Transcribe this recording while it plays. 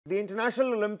The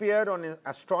International Olympiad on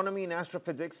Astronomy and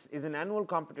Astrophysics is an annual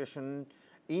competition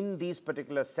in these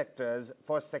particular sectors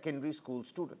for secondary school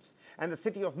students. And the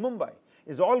city of Mumbai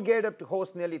is all geared up to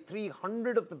host nearly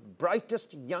 300 of the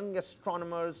brightest young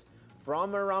astronomers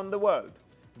from around the world.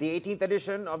 The 18th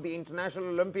edition of the International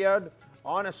Olympiad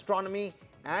on Astronomy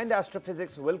and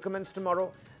Astrophysics will commence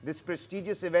tomorrow. This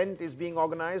prestigious event is being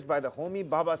organized by the Homi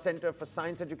Bhabha Centre for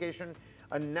Science Education,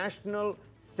 a national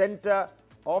centre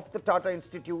of the Tata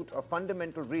Institute of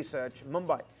Fundamental Research,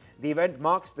 Mumbai. The event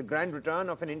marks the grand return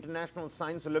of an international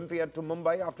science Olympiad to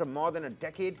Mumbai after more than a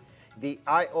decade. The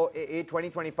IOAA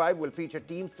 2025 will feature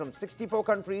teams from 64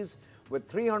 countries with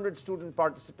 300 student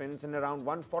participants and around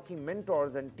 140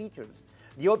 mentors and teachers.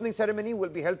 The opening ceremony will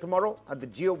be held tomorrow at the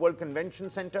Jio World Convention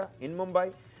Centre in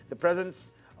Mumbai. The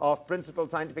presence of Principal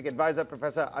Scientific Advisor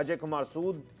Professor Ajay Kumar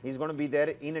Sood, he's going to be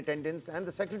there in attendance, and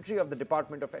the Secretary of the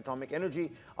Department of Atomic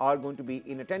Energy are going to be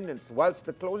in attendance, whilst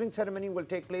the closing ceremony will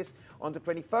take place on the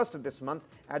 21st of this month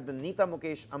at the Nita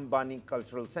Mukesh Ambani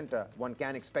Cultural Centre. One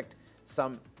can expect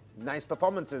some nice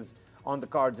performances on the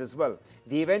cards as well.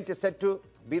 The event is set to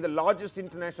be the largest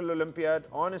international Olympiad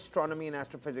on astronomy and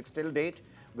astrophysics till date,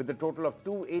 with a total of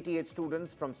 288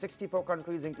 students from 64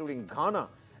 countries, including Ghana,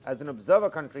 as an observer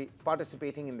country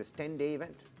participating in this 10-day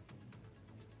event.